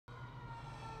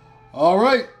All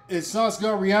right, it's Sauce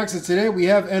God Reacts, and today we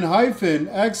have ENHYPEN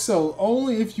EXO,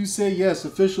 only if you say yes,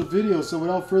 official video. So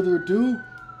without further ado,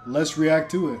 let's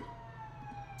react to it.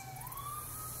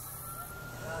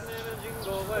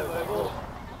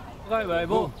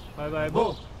 가위바위보,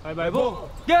 가위바위보, 가위바위보.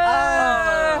 예! No.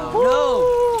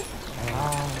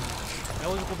 내가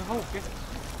먼저 고백하고 올게.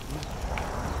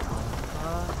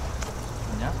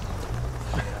 뭐냐?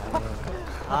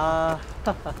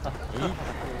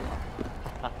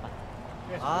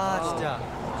 아 진짜.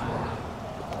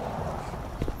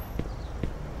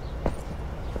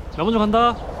 나 먼저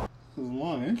간다. This is a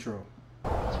long intro.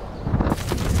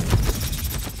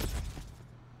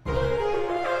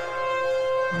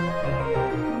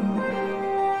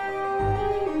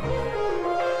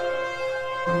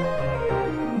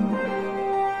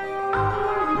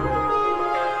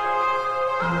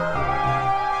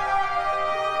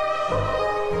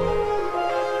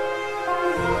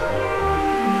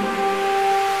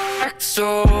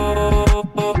 EXO,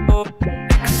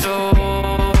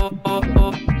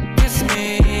 kiss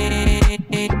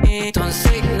me, don't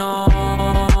say no.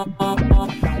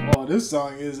 Oh, this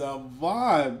song is a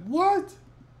vibe. What?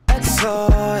 EXO,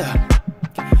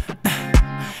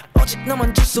 오직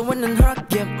너만 줄 수 있는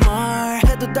허락의 말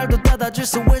해도 달도 닫아줄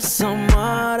수 있어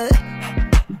말해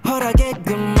허락의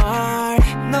그 말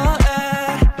너의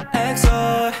EXO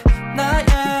나의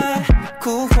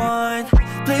구원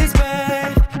Please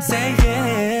babe say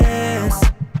yes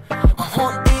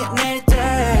혼이 내릴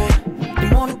때네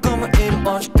모든 꿈을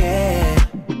이루어줄게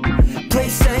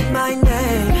Please say my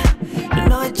name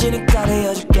너의 진흙가를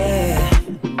이어줄게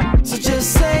So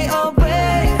just say oh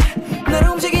babe 날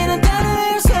움직이는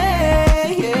단어를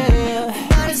say yeah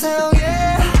나를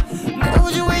사용해 내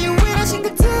우주의 유일하신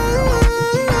그대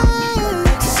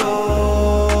EXO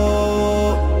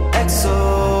EXO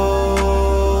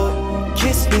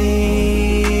kiss me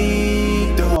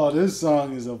Oh, this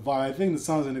song is a vibe. I think the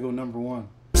song's gonna go #1.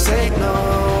 say no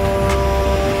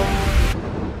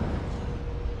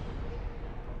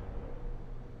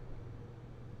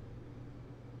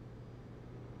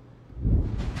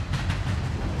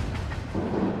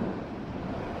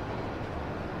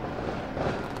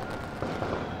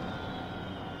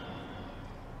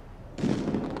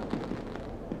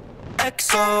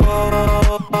EXO,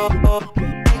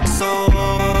 EXO,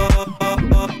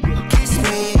 kiss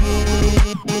me,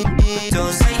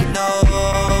 don't say no.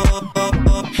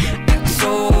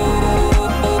 EXO,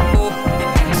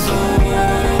 EXO,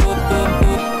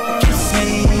 kiss me,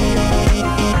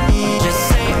 just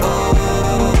say oh.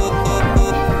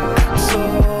 EXO,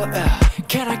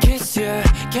 can I kiss you?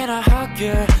 Can I hug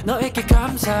you? 너에게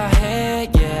감사해,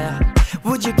 yeah.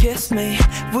 Would you kiss me?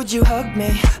 Would you hug me?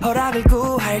 허락을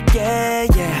구할게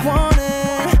yeah.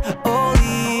 원해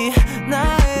only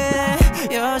나의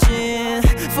여신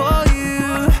For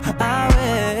you I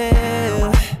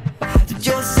will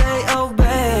Just say oh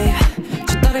babe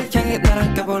저 달을 향해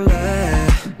나랑 가볼래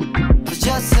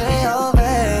Just say oh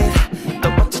babe 너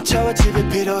멋진 차와 집이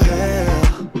필요해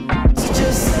So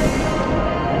just say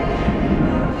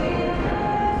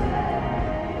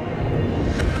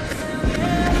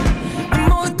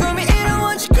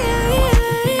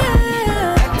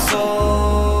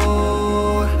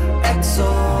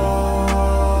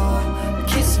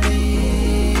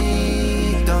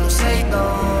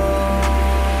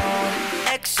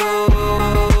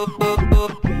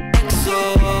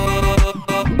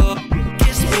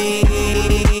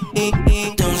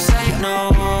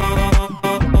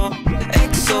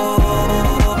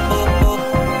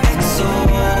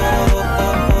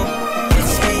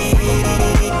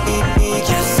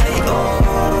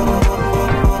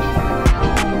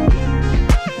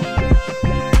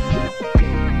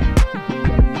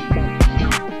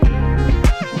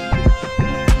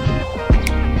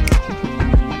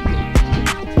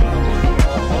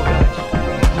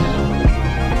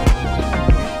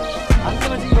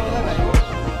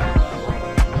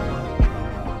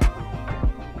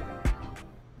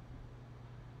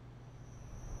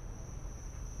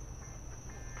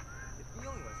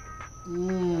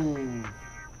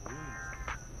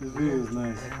This video is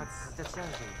nice. 진짜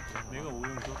취향이지. 내가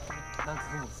오염도. 난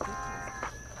그거 스케이트.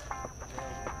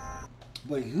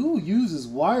 Like, who uses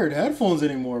wired headphones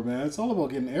anymore, man? It's all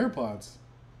about getting AirPods.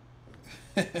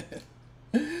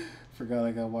 Forgot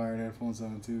I got wired headphones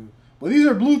on too. But these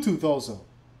are Bluetooth also.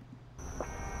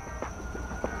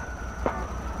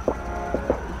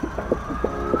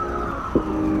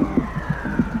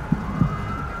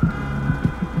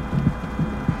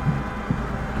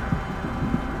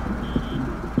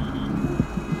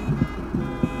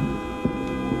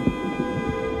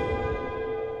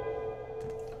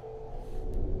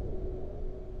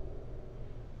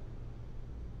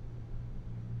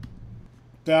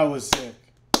 That was sick.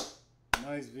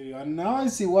 Nice video. And now I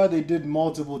see why they did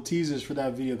multiple teasers for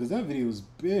that video, because that video was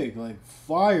big, like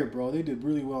fire, bro. They did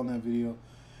really well in that video,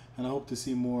 and I hope to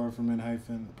see more from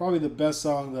ENHYPEN. Probably the best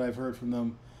song that I've heard from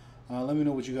them. Let me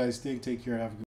know what you guys think. Take care. Have a good